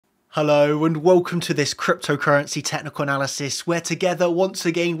Hello and welcome to this cryptocurrency technical analysis where together once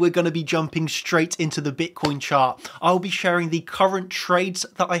again we're going to be jumping straight into the Bitcoin chart. I'll be sharing the current trades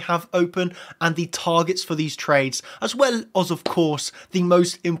that I have open and the targets for these trades, as well as of course the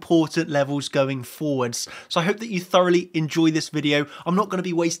most important levels going forwards. So I hope that you thoroughly enjoy this video. I'm not going to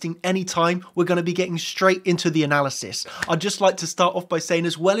be wasting any time. We're going to be getting straight into the analysis. I'd just like to start off by saying,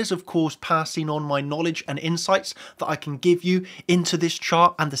 as well as of course passing on my knowledge and insights that I can give you into this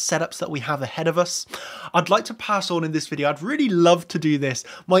chart and the setups that we have ahead of us, I'd like to pass on in this video. I'd really love to do this.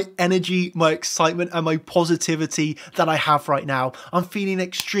 My energy, my excitement and my positivity that I have right now. I'm feeling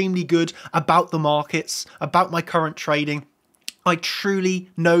extremely good about the markets, about my current trading. I truly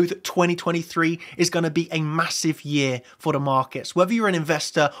know that 2023 is going to be a massive year for the markets. Whether you're an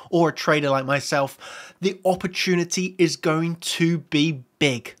investor or a trader like myself, the opportunity is going to be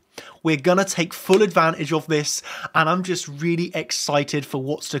big. We're going to take full advantage of this, and I'm just really excited for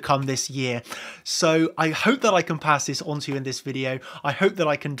what's to come this year. So I hope that I can pass this on to you in this video. I hope that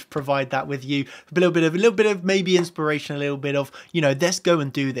I can provide that with you. A little bit of maybe inspiration, a little bit of, let's go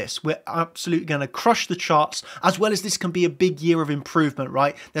and do this. We're absolutely going to crush the charts, as well as this can be a big year of improvement,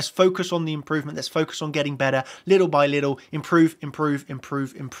 right? Let's focus on the improvement. Let's focus on getting better little by little. Improve.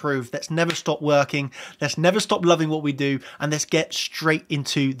 Let's never stop working. Let's never stop loving what we do, and let's get straight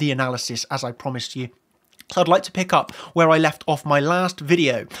into the analysis as I promised you. So I'd like to pick up where I left off my last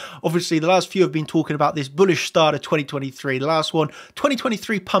video. Obviously, the last few have been talking about this bullish start of 2023. The last one,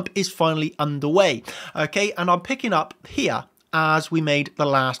 2023 pump is finally underway. Okay, and I'm picking up here as we made the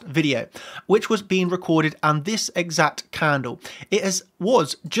last video, which was being recorded on this exact candle. It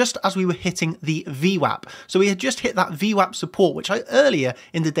was just as we were hitting the VWAP. So we had just hit that VWAP support, which I earlier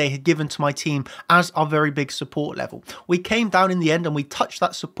in the day had given to my team as our very big support level. We came down in the end and we touched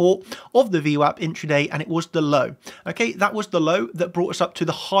that support of the VWAP intraday, and it was the low. Okay, that was the low that brought us up to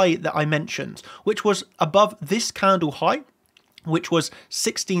the high that I mentioned, which was above this candle high, which was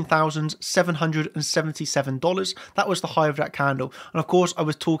 $16,777. That was the high of that candle. And of course, I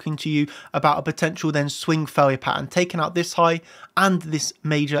was talking to you about a potential then swing failure pattern, taking out this high and this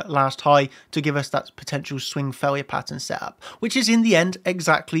major last high to give us that potential swing failure pattern setup, which is in the end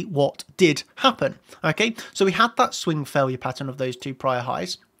exactly what did happen. Okay, so we had that swing failure pattern of those two prior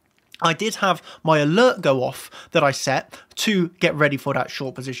highs. I did have my alert go off that I set to get ready for that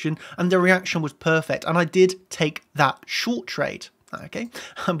short position, and the reaction was perfect, and I did take that short trade. Okay,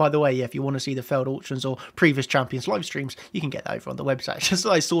 and by the way, yeah, if you want to see the failed auctions or previous champions live streams, you can get that over on the website. Just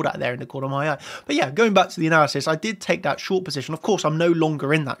I saw that there in the corner of my eye. But yeah, going back to the analysis, I did take that short position. Of course, I'm no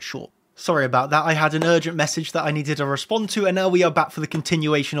longer in that short. Sorry about that. I had an urgent message that I needed to respond to, and now we are back for the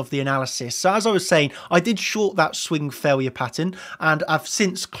continuation of the analysis. So as I was saying, I did short that swing failure pattern, and I've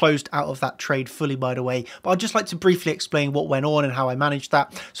since closed out of that trade fully, by the way. But I'd just like to briefly explain what went on and how I managed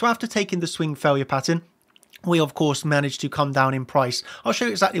that. So after taking the swing failure pattern, we of course managed to come down in price. I'll show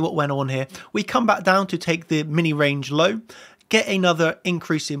you exactly what went on here. We come back down to take the mini range low, get another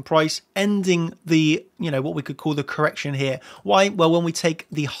increase in price, ending the, what we could call the correction here. Why? Well, when we take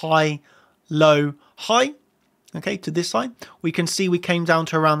the high, low, high, okay, to this side, we can see we came down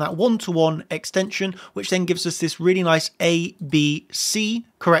to around that 1-to-1 extension, which then gives us this really nice ABC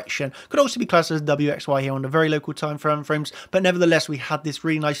correction. Could also be classed as WXY here on the very local time frames, but nevertheless, we had this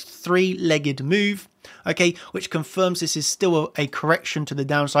really nice three-legged move, okay, which confirms this is still a correction to the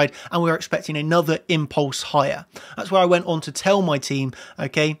downside, and we're expecting another impulse higher. That's where I went on to tell my team,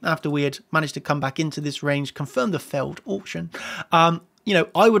 okay, after we had managed to come back into this range, confirm the failed auction,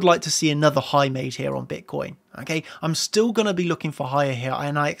 I would like to see another high made here on Bitcoin. Okay, I'm still going to be looking for higher here,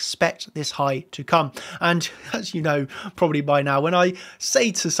 and I expect this high to come. And as you know, probably by now, when I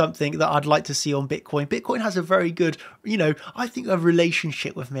say to something that I'd like to see on Bitcoin, Bitcoin has a very good, I think a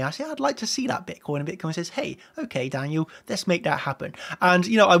relationship with me. I say, I'd like to see that Bitcoin, and Bitcoin says, hey, okay, Daniel, let's make that happen. And,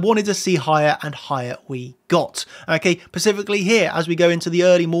 I wanted to see higher, and higher we got. Okay, specifically here, as we go into the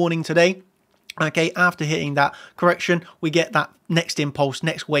early morning today, okay, after hitting that correction, we get that next impulse,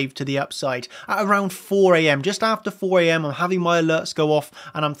 next wave to the upside at around 4 a.m. Just after 4 a.m, I'm having my alerts go off,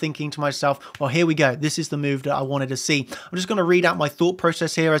 and I'm thinking to myself, well, here we go. This is the move that I wanted to see. I'm just going to read out my thought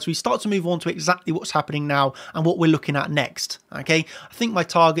process here as we start to move on to exactly what's happening now and what we're looking at next. Okay, I think my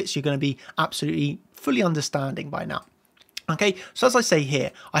targets you're going to be absolutely fully understanding by now. Okay, so as I say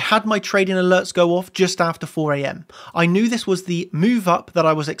here, I had my trading alerts go off just after 4 a.m. I knew this was the move up that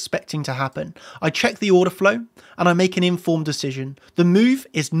I was expecting to happen. I check the order flow and I make an informed decision. The move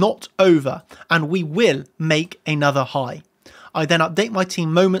is not over and we will make another high. I then update my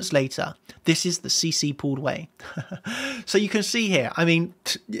team moments later. This is the CC pulled way. So you can see here,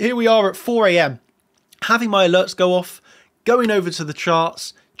 here we are at 4 a.m. having my alerts go off, going over to the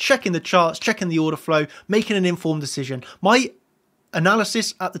charts, checking the charts, checking the order flow, making an informed decision. My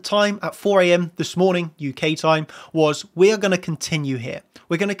analysis at the time at 4 a.m. this morning, UK time, was we are going to continue here.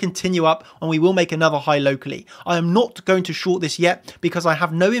 We're going to continue up and we will make another high locally. I am not going to short this yet because I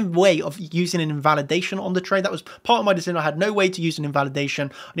have no way of using an invalidation on the trade. That was part of my decision. I had no way to use an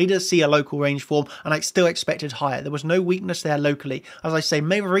invalidation. I needed to see a local range form and I still expected higher. There was no weakness there locally. As I say,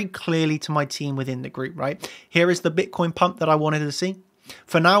 made very clearly to my team within the group, right? Here is the Bitcoin pump that I wanted to see.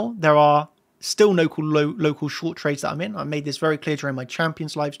 For now, there are still local short trades that I'm in. I made this very clear during my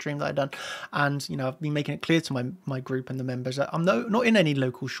champions live stream that I've done, and I've been making it clear to my group and the members that I'm not in any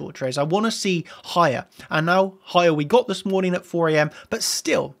local short trades. I want to see higher, and now higher we got this morning at 4 a.m. but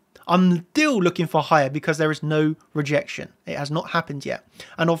still I'm still looking for higher because there is no rejection. It has not happened yet,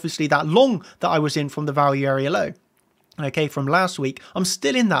 and obviously that long that I was in from the value area low, okay, from last week, I'm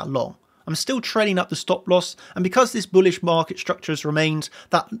still in that long. I'm still trailing up the stop loss, and because this bullish market structure has remained,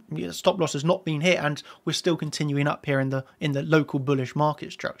 that stop loss has not been hit, and we're still continuing up here in the local bullish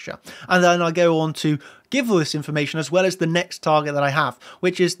market structure. And then I go on to give all this information as well as the next target that I have,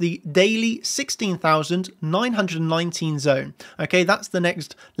 which is the daily 16,919 zone. Okay, that's the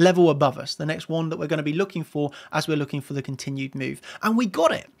next level above us, the next one that we're going to be looking for as we're looking for the continued move. And we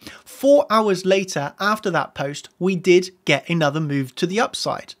got it. 4 hours later after that post, we did get another move to the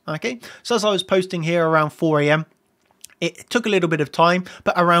upside. Okay, so as I was posting here around 4 a.m, it took a little bit of time,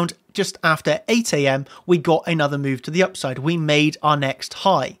 but around just after 8 a.m, we got another move to the upside. We made our next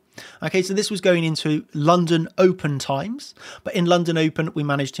high. Okay, so this was going into London Open times, but in London Open, we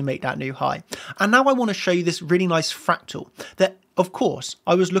managed to make that new high. And now I want to show you this really nice fractal that, of course,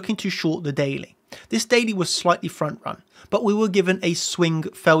 I was looking to short the daily. This daily was slightly front run, but we were given a swing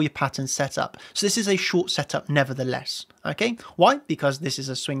failure pattern setup. So this is a short setup nevertheless. Okay, why? Because this is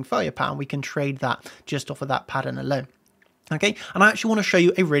a swing failure pattern. We can trade that just off of that pattern alone. Okay, and I actually want to show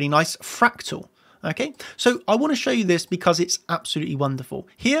you a really nice fractal. Okay, so I want to show you this because it's absolutely wonderful.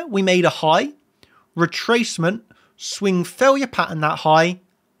 Here we made a high, retracement, swing failure pattern that high,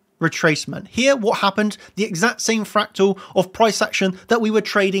 retracement. Here what happened? The exact same fractal of price action that we were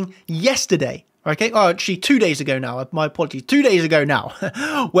trading yesterday. Okay, oh, actually 2 days ago now, my apologies, 2 days ago now,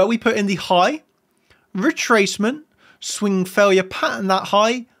 where we put in the high, retracement, swing failure pattern that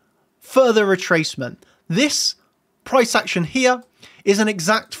high, further retracement. This price action here is an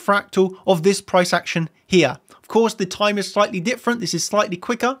exact fractal of this price action here. Of course, the time is slightly different. This is slightly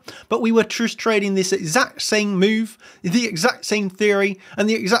quicker, but we were just trading this exact same move, the exact same theory, and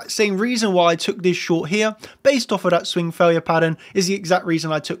the exact same reason why I took this short here, based off of that swing failure pattern, is the exact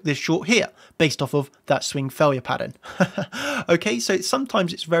reason I took this short here, based off of that swing failure pattern. Okay, so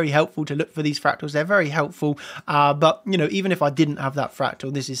sometimes it's very helpful to look for these fractals. They're very helpful, but even if I didn't have that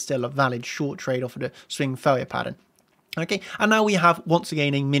fractal, this is still a valid short trade off of the swing failure pattern. Okay, and now we have once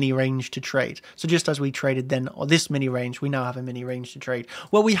again a mini range to trade. So just as we traded then on this mini range, we now have a mini range to trade.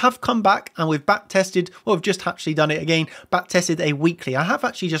 Well, we have come back and we've back tested. Well, we've just actually done it again, back tested a weekly. I have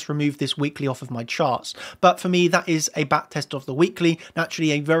actually just removed this weekly off of my charts, but for me that is a back test of the weekly.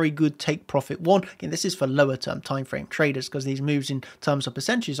 Naturally, a very good take profit one. Again, this is for lower term time frame traders because these moves in terms of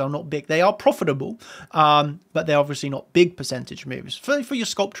percentages are not big. They are profitable, but they're obviously not big percentage moves. For your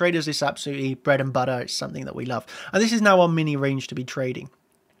scalp traders, it's absolutely bread and butter. It's something that we love, and this is now our mini range to be trading.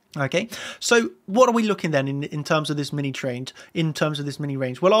 Okay, so what are we looking then in terms of this mini trade, in terms of this mini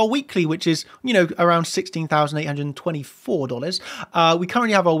range? Well, our weekly, which is around $16,824, we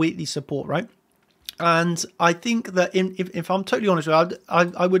currently have our weekly support, right? And I think that if I'm totally honest with you,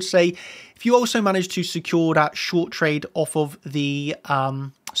 I would say if you also manage to secure that short trade off of the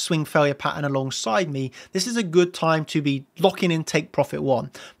swing failure pattern alongside me, this is a good time to be locking in take profit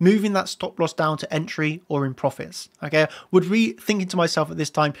one, moving that stop loss down to entry or in profits. Okay, would be thinking to myself at this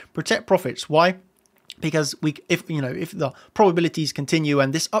time, protect profits. Why? Because if the probabilities continue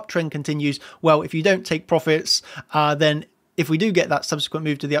and this uptrend continues, well, if you don't take profits, then if we do get that subsequent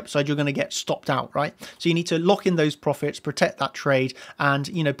move to the upside, you're going to get stopped out, right? So you need to lock in those profits, protect that trade, and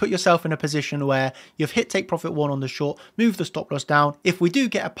put yourself in a position where you've hit take profit one on the short, move the stop loss down. If we do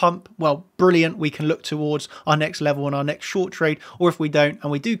get a pump, well, brilliant, we can look towards our next level and our next short trade. Or if we don't and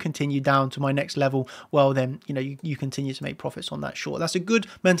we do continue down to my next level, well, then you continue to make profits on that short. That's a good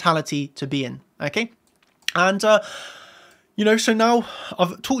mentality to be in. Okay, and so now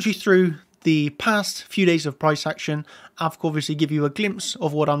I've talked you through the past few days of price action. I've obviously give you a glimpse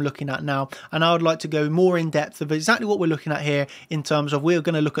of what I'm looking at now, and I would like to go more in depth of exactly what we're looking at here in terms of we're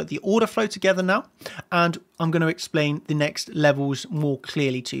going to look at the order flow together now, and I'm going to explain the next levels more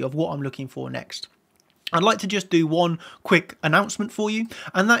clearly to you of what I'm looking for next. I'd like to just do one quick announcement for you,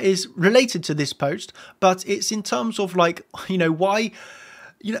 and that is related to this post, but it's in terms of why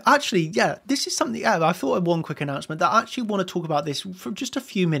You know, actually, yeah, this is something, yeah, I thought of one quick announcement that I actually want to talk about this for just a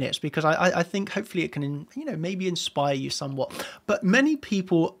few minutes, because I think hopefully it can, you know, maybe inspire you somewhat. But many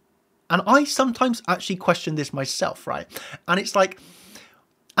people, and I sometimes actually question this myself, right? And it's like,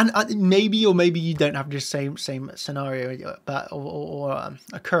 and maybe you don't have the same scenario or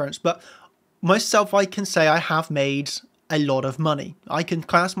occurrence, but myself, I can say I have made a lot of money. I can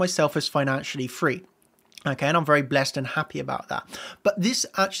class myself as financially free. Okay, and I'm very blessed and happy about that. But this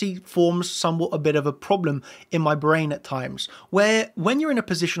actually forms somewhat a bit of a problem in my brain at times, where when you're in a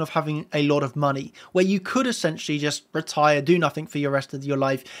position of having a lot of money, where you could essentially just retire, do nothing for your rest of your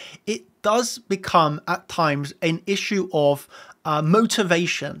life, it does become at times an issue of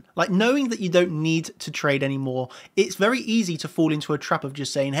motivation, like knowing that you don't need to trade anymore. It's very easy to fall into a trap of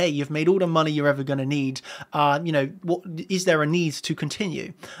just saying, hey, you've made all the money you're ever going to need. You know, what is there a need to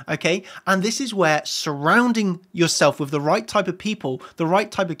continue? Okay. And this is where surrounding yourself with the right type of people, the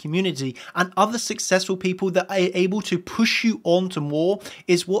right type of community, and other successful people that are able to push you on to more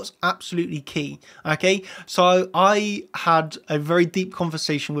is what's absolutely key. Okay. So I had a very deep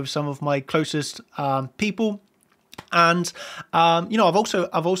conversation with some of my closest people. And you know, I've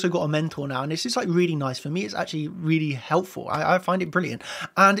also got a mentor now, and it's just like really nice for me. It's actually really helpful. I find it brilliant.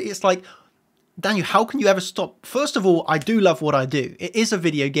 And it's like, Daniel, how can you ever stop? First of all, I do love what I do. It is a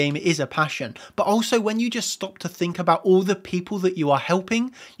video game, it is a passion. But also, when you just stop to think about all the people that you are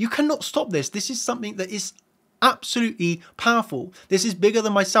helping, you cannot stop this. This is something that is absolutely powerful. This is bigger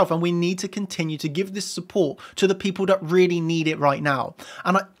than myself, and we need to continue to give this support to the people that really need it right now.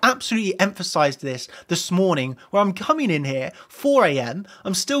 And I absolutely emphasized this morning, where I'm coming in here 4 a.m.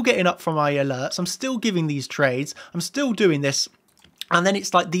 I'm still getting up from my alerts, I'm still giving these trades, I'm still doing this. And then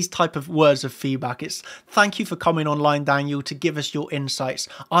it's like these type of words of feedback. It's thank you for coming online, Daniel, to give us your insights.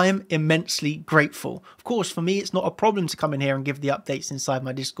 I am immensely grateful. Of course, for me, it's not a problem to come in here and give the updates inside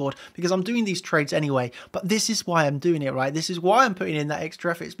my Discord, because I'm doing these trades anyway. But this is why I'm doing it, right? This is why I'm putting in that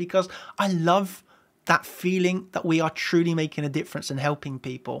extra effort. It's because I love that feeling that we are truly making a difference and helping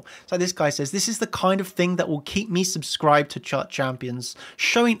people. So this guy says, this is the kind of thing that will keep me subscribed to Chart Champions,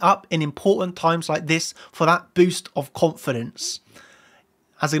 showing up in important times like this for that boost of confidence.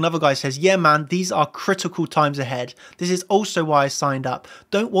 As another guy says, yeah, man, these are critical times ahead. This is also why I signed up.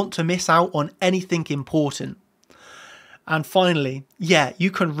 Don't want to miss out on anything important. And finally, yeah,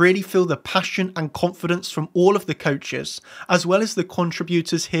 you can really feel the passion and confidence from all of the coaches, as well as the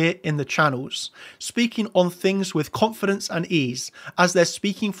contributors here in the channels, speaking on things with confidence and ease, as they're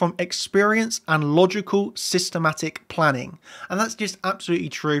speaking from experience and logical, systematic planning. And that's just absolutely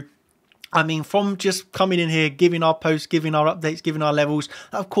true. I mean, from just coming in here, giving our posts, giving our updates, giving our levels,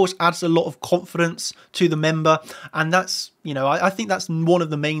 that of course adds a lot of confidence to the member. And that's, you know, I think that's one of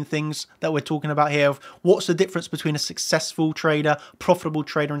the main things that we're talking about here, of what's the difference between a successful trader, profitable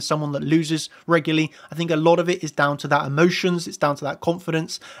trader, and someone that loses regularly. I think a lot of it is down to that emotions, it's down to that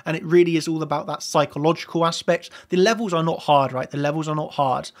confidence, and it really is all about that psychological aspect. The levels are not hard, right? The levels are not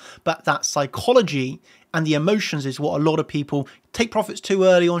hard, but that psychology and the emotions is what a lot of people take profits too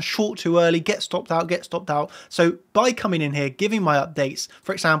early on, short too early, get stopped out. So by coming in here, giving my updates,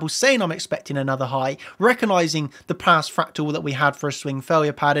 for example, saying I'm expecting another high, recognizing the past fractal that we had for a swing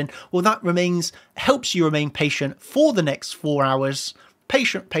failure pattern, well, that helps you remain patient for the next 4 hours.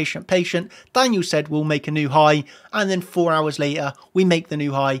 Patient. Daniel said we'll make a new high, and then 4 hours later we make the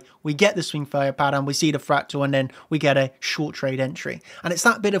new high, we get the swing failure pattern, we see the fractal, and then we get a short trade entry. And it's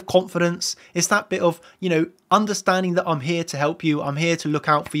that bit of confidence, it's that bit of, you know, understanding that I'm here to help you, I'm here to look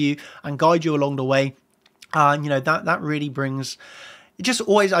out for you and guide you along the way. You know, that really brings it. Just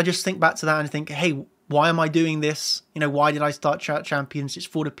always, I just think back to that and think, hey, why am I doing this? You know, why did I start Chart Champions? It's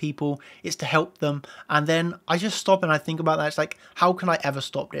for the people, it's to help them. And then I just stop and I think about that. It's like, how can I ever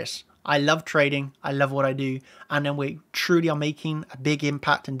stop this? I love trading, I love what I do, and then we truly are making a big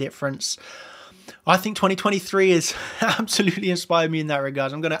impact and difference. I think 2023 is absolutely inspired me in that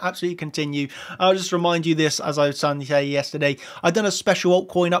regard. I'm going to absolutely continue. I'll just remind you this, as I was saying yesterday, I've done a special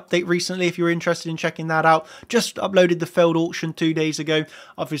altcoin update recently. If you're interested in checking that out, just uploaded the failed auction 2 days ago.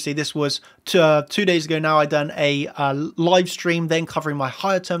 Obviously, this was 2 days ago now. I done a live stream then covering my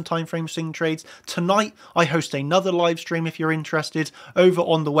higher term time frame swing trades. Tonight, I host another live stream if you're interested over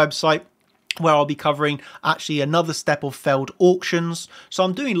on the website, where I'll be covering actually another step of failed auctions. So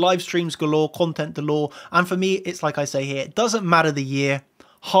I'm doing live streams galore, content galore. And for me, it's like I say here, it doesn't matter the year,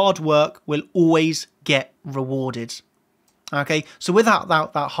 hard work will always get rewarded. Okay, so without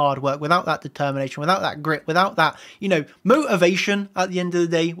that hard work, without that determination, without that grit, without that, you know, motivation at the end of the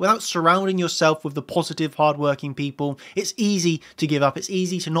day, without surrounding yourself with the positive, hardworking people, it's easy to give up. It's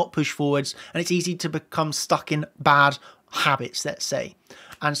easy to not push forwards, and it's easy to become stuck in bad habits, let's say.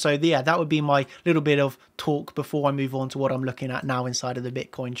 And so yeah, that would be my little bit of talk before I move on to what I'm looking at now inside of the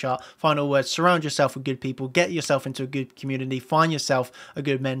Bitcoin chart. Final words: surround yourself with good people, get yourself into a good community, find yourself a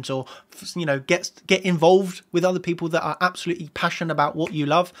good mentor, you know, get involved with other people that are absolutely passionate about what you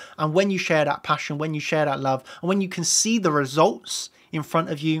love. And when you share that passion, when you share that love, and when you can see the results in front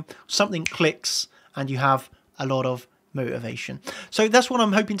of you, something clicks and you have a lot of motivation. So that's what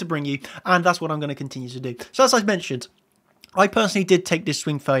I'm hoping to bring you, and that's what I'm going to continue to do. So as I mentioned, I personally did take this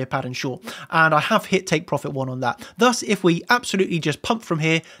swing failure pattern short, and I have hit take profit 1 on that. Thus, if we absolutely just pump from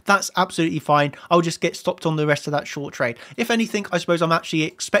here, that's absolutely fine. I'll just get stopped on the rest of that short trade. If anything, I suppose I'm actually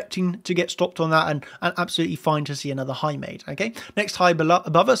expecting to get stopped on that, and absolutely fine to see another high made. Okay, next high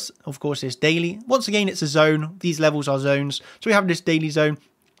above us, of course, is daily. Once again, it's a zone. These levels are zones. So we have this daily zone.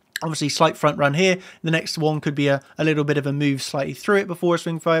 Obviously, slight front run here. The next one could be a little bit of a move slightly through it before a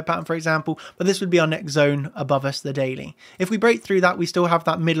swing failure pattern, for example. But this would be our next zone above us, the daily. If we break through that, we still have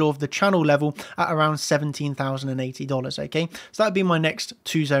that middle of the channel level at around $17,080. Okay, so that would be my next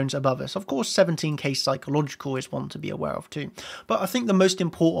 2 zones above us. Of course, 17K psychological is one to be aware of too. But I think the most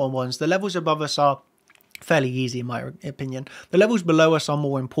important ones, the levels above us, are fairly easy in my opinion. The levels below us are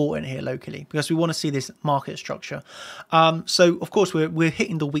more important here locally because we want to see this market structure. So of course we're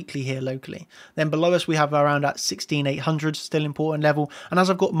hitting the weekly here locally. Then below us we have around at 16,800, still important level. And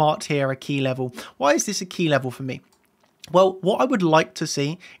as I've got marked here, a key level. Why is this a key level for me? Well, what I would like to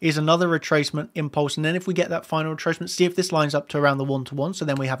see is another retracement impulse, and then if we get that final retracement, see if this lines up to around the 1-to-1, so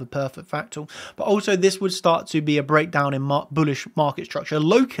then we have a perfect fractal. But also this would start to be a breakdown in bullish market structure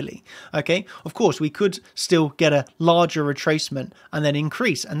locally. Okay, of course we could still get a larger retracement and then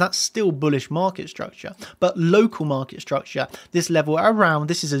increase, and that's still bullish market structure. But local market structure, this level around,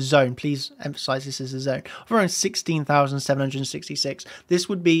 this is a zone, please emphasize this is a zone, of around 16,766. This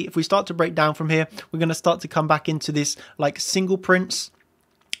would be, if we start to break down from here, we're going to start to come back into this like single prints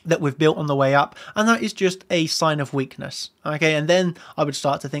that we've built on the way up, and that is just a sign of weakness. Okay, and then I would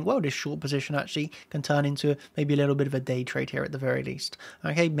start to think, well, this short position actually can turn into maybe a little bit of a day trade here at the very least.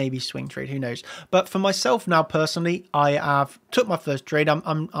 Okay, maybe swing trade, who knows. But for myself now personally, I have took my first trade.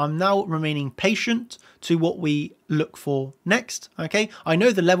 I'm now remaining patient to what we look for next. Okay, I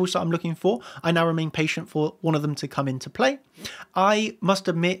know the levels that I'm looking for. I now remain patient for one of them to come into play. I must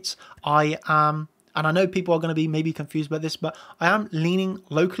admit I am, and I know people are going to be maybe confused by this, but I am leaning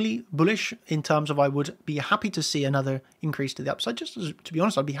locally bullish in terms of I would be happy to see another increase to the upside. Just to be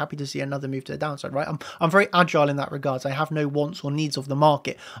honest, I'd be happy to see another move to the downside, right? I'm very agile in that regards. I have no wants or needs of the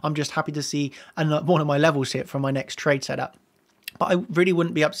market. I'm just happy to see one of my levels hit from my next trade setup. But I really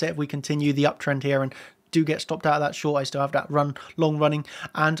wouldn't be upset if we continue the uptrend here and do get stopped out of that short. I still have that long running,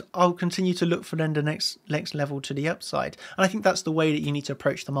 and I'll continue to look for then the next level to the upside. And I think that's the way that you need to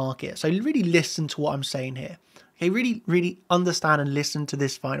approach the market. So really listen to what I'm saying here. Okay, really understand and listen to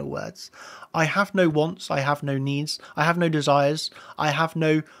this final words. I have no wants, I have no needs, I have no desires, I have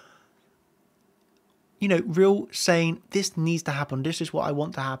no, you know, real saying this needs to happen, this is what I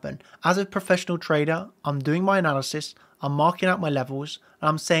want to happen. As a professional trader, I'm doing my analysis, I'm marking out my levels, and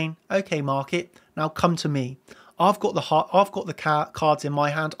I'm saying, okay, market, now come to me. I've got the cards in my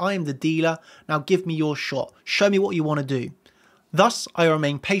hand. I am the dealer. Now give me your shot. Show me what you want to do. Thus, I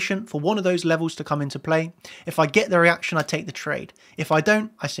remain patient for one of those levels to come into play. If I get the reaction, I take the trade. If I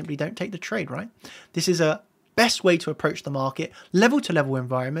don't, I simply don't take the trade, right? This is a best way to approach the market. Level to level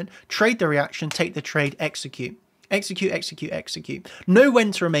environment. Trade the reaction, take the trade, execute. Execute, execute, execute. Know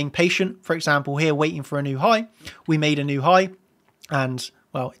when to remain patient. For example, here, waiting for a new high. We made a new high, and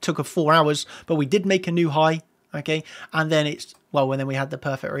well, it took us 4 hours, but we did make a new high. Okay, and then it's, well, and then we had the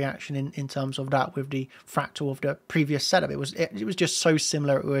perfect reaction in terms of that with the fractal of the previous setup. It was just so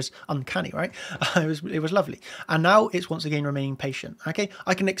similar, it was uncanny, right? It was lovely. And now it's once again remaining patient. Okay,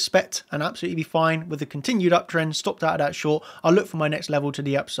 I can expect and absolutely be fine with the continued uptrend, stopped out of that short. I'll look for my next level to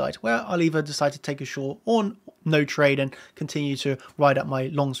the upside, where I'll either decide to take a short or no trade and continue to ride up my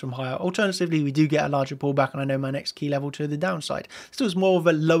longs from higher. Alternatively, we do get a larger pullback, and I know my next key level to the downside. This was more of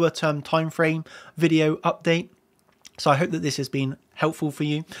a lower term time frame video update. So I hope that this has been helpful for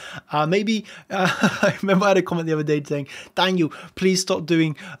you. I remember I had a comment the other day saying, Daniel, please stop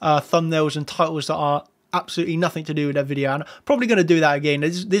doing thumbnails and titles that are absolutely nothing to do with that video. And I'm probably going to do that again.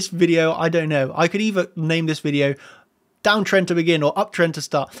 This video, I don't know. I could either name this video downtrend to begin or uptrend to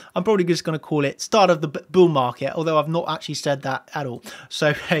start. I'm probably just going to call it start of the bull market, although I've not actually said that at all.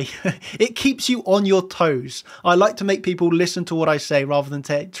 So hey, it keeps you on your toes. I like to make people listen to what I say rather than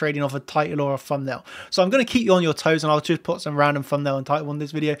trading off a title or a thumbnail. So I'm going to keep you on your toes, and I'll just put some random thumbnail and title on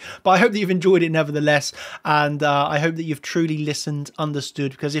this video. But I hope that you've enjoyed it nevertheless, and I hope that you've truly listened,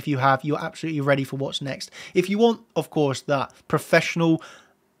 understood, because if you have, you're absolutely ready for what's next. If you want, of course, that professional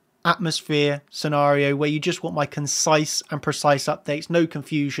atmosphere scenario where you just want my concise and precise updates, no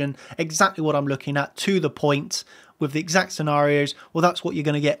confusion, exactly what I'm looking at, to the point, with the exact scenarios, well, that's what you're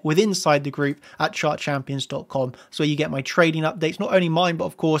going to get with inside the group at chartchampions.com. So you get my trading updates, not only mine, but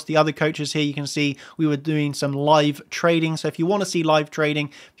of course the other coaches here. You can see we were doing some live trading. So if you want to see live trading,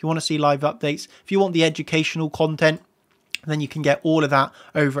 if you want to see live updates, if you want the educational content, then you can get all of that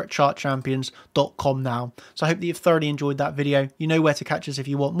over at chartchampions.com now. So I hope that you've thoroughly enjoyed that video. You know where to catch us if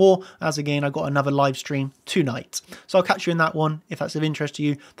you want more, as again, I've got another live stream tonight. So I'll catch you in that one if that's of interest to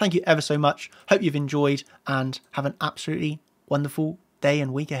you. Thank you ever so much. Hope you've enjoyed and have an absolutely wonderful day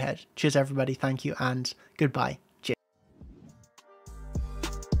and week ahead. Cheers, everybody. Thank you and goodbye.